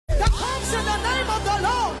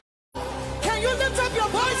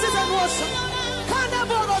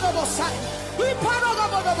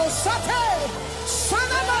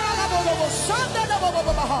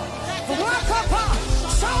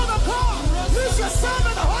Sound of God, lose yourself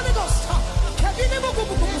in the Holy Ghost.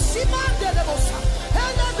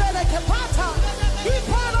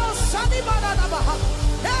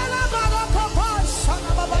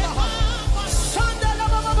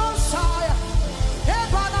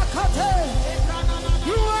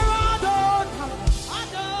 You are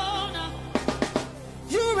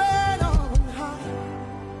you reign on high.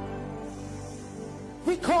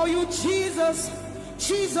 We call you Jesus,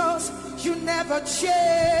 Jesus. You never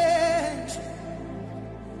change,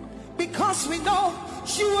 because we know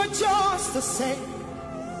you are just the same.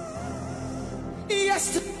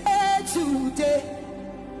 Yesterday, today,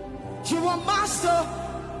 you are Master,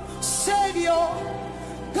 Savior,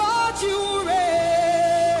 God, you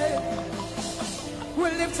reign. We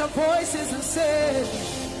lift our voices and say,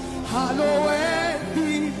 hallowed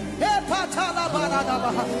be.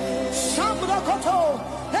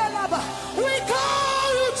 We call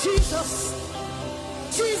you Jesus,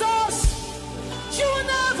 Jesus. You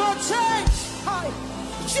never change,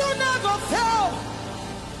 you never fail.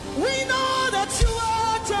 We know that you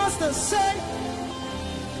are just the same,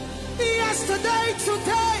 yesterday,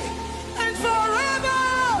 today, and forever.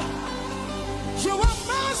 You are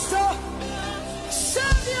Master,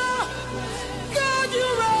 Savior, God, you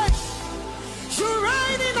reign. You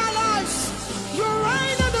reign in our lives. You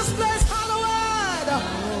reign in this place, hallowed.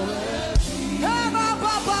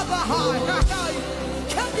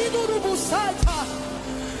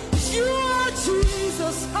 You are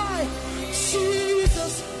Jesus,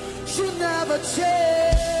 Jesus, you never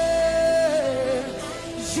change.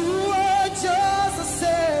 You are just the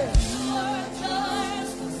same.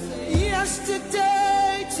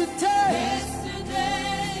 Yesterday, today,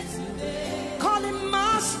 call him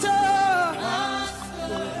Master,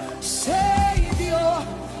 Savior,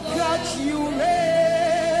 God, you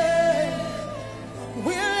reign.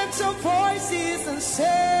 We lift our voices and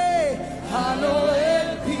say,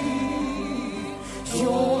 hallowed be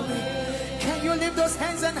your name. Can you lift those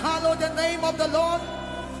hands and hallow the name of the Lord?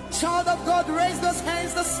 Child of God, raise those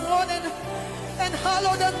hands this morning and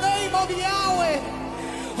hallow the name of Yahweh.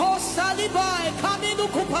 Oh, Salibai, Kaminu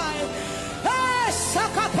Kupai, hey,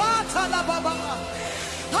 Sakapata la Baba.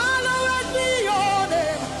 Hallowed be your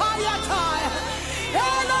name, Hayatai,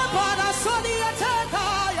 Elabana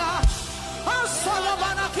Soniatekaya,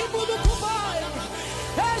 Asalabana Kibudu Kupai,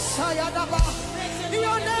 Esayadaba.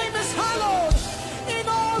 Your name is hallowed in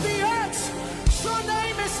all the earth. Your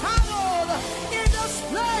name is hallowed in this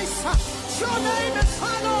place. Your name is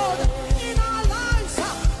hallowed in our lives.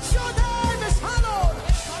 Your name is hallowed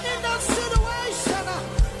in that situation.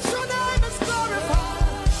 Your name is glorified.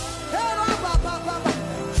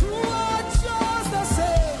 You are just the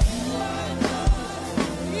same.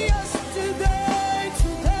 Yesterday,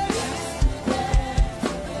 today,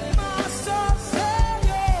 Master,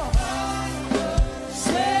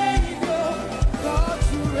 Savior, God,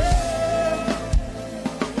 you reign.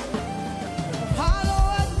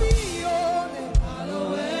 Hallowed be your name.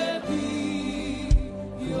 Hallowed be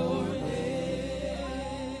your name.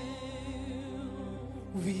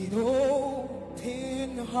 With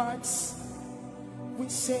open hearts, we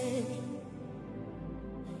say,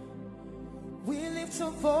 we lift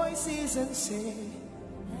our voices and say,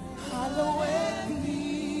 hallowed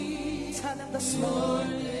be. Tell them this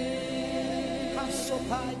morning.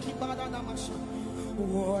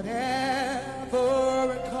 Whatever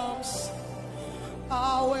comes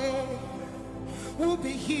our way, we'll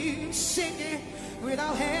be here singing with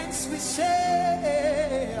our hands. We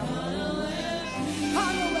say,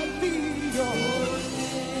 hallowed be your name.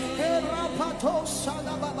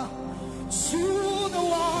 To the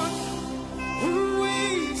one who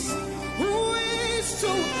is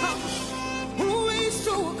to come, who is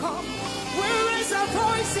to come. We raise our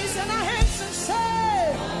voices and our hands and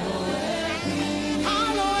say,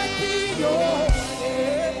 hallowed be your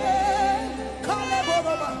name.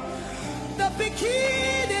 The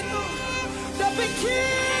beginning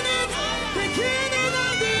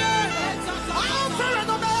of the end, Alpha and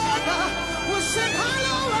Omega. We sing,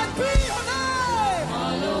 hallowed be your name.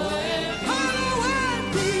 Hallowed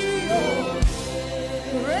be your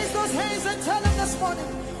name. Raise those hands and tell them this morning,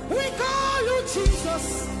 we call you Jesus.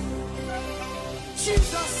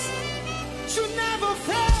 Jesus, you never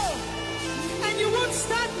fail, and you won't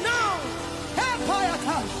start now.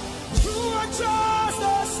 You are just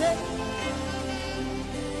the same.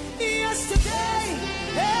 Yesterday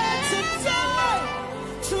and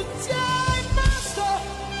today, Master,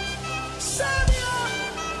 Savior,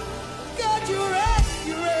 God, you reign,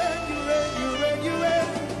 you reign, you reign, you reign, you reign.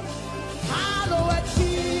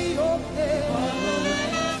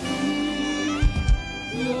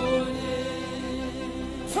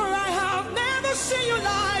 never seen you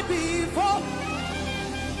lie before.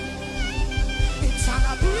 It's an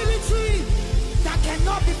ability that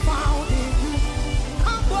cannot be found in you.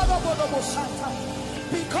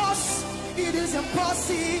 Because it is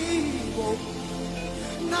impossible.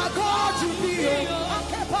 Now God, you be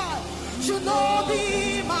you know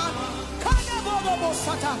the man.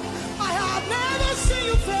 I have never seen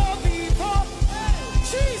you fail before.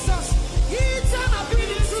 Jesus, it's an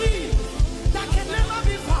ability that can never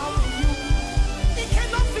be found in you. It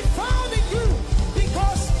cannot be found in you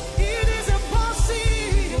because it is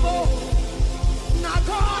impossible. Now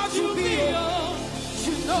God, you be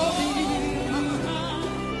you know the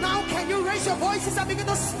man. Now can you raise your voices and begin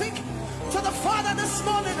to speak to the Father this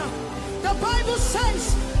morning? The Bible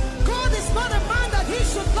says God is not a man that he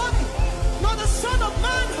should lie, nor the Son of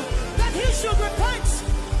Man that he should repent.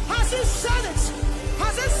 Has he said it?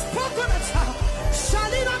 Has he spoken it?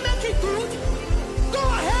 Shall he not make it good? Go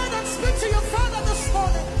ahead and speak to your Father this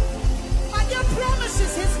morning. And your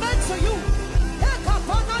promises he's made to you.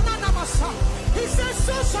 He says,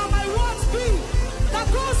 so shall my words be that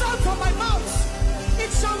goes out from my mouth.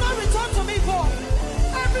 It shall not return to me void.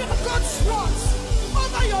 Every God's words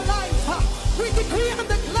over your life, we decree and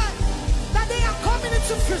declare that they are coming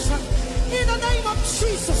into fruition in the name of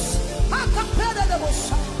Jesus.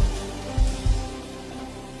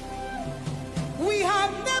 We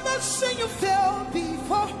have never seen you fail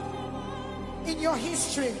before in your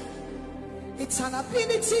history. It's an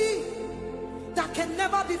ability that can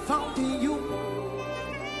never be found in you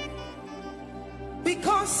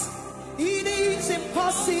because it is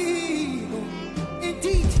impossible.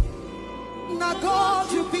 Indeed, now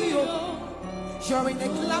God, you be you're in a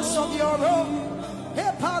class of your own.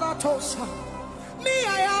 Me,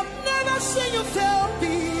 I have never seen you fail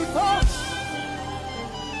before.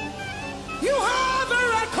 You have a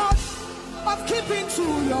record of keeping to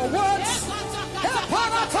your words.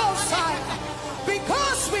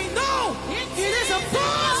 Because we know it is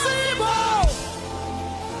impossible.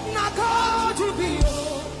 Now God, you be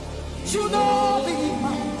you know me.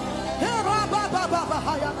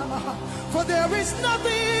 For there is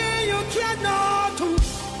nothing you cannot do.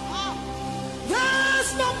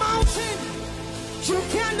 There's no mountain you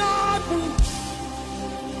cannot move.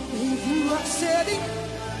 If you have said it,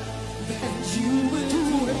 then you will do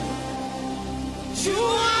it. You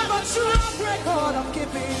have a track record of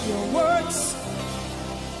keeping your words,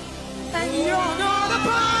 and you're not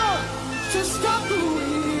about to stop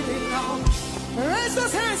doing it now. Raise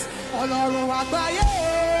those hands. Ọlọ́run àgbáyé.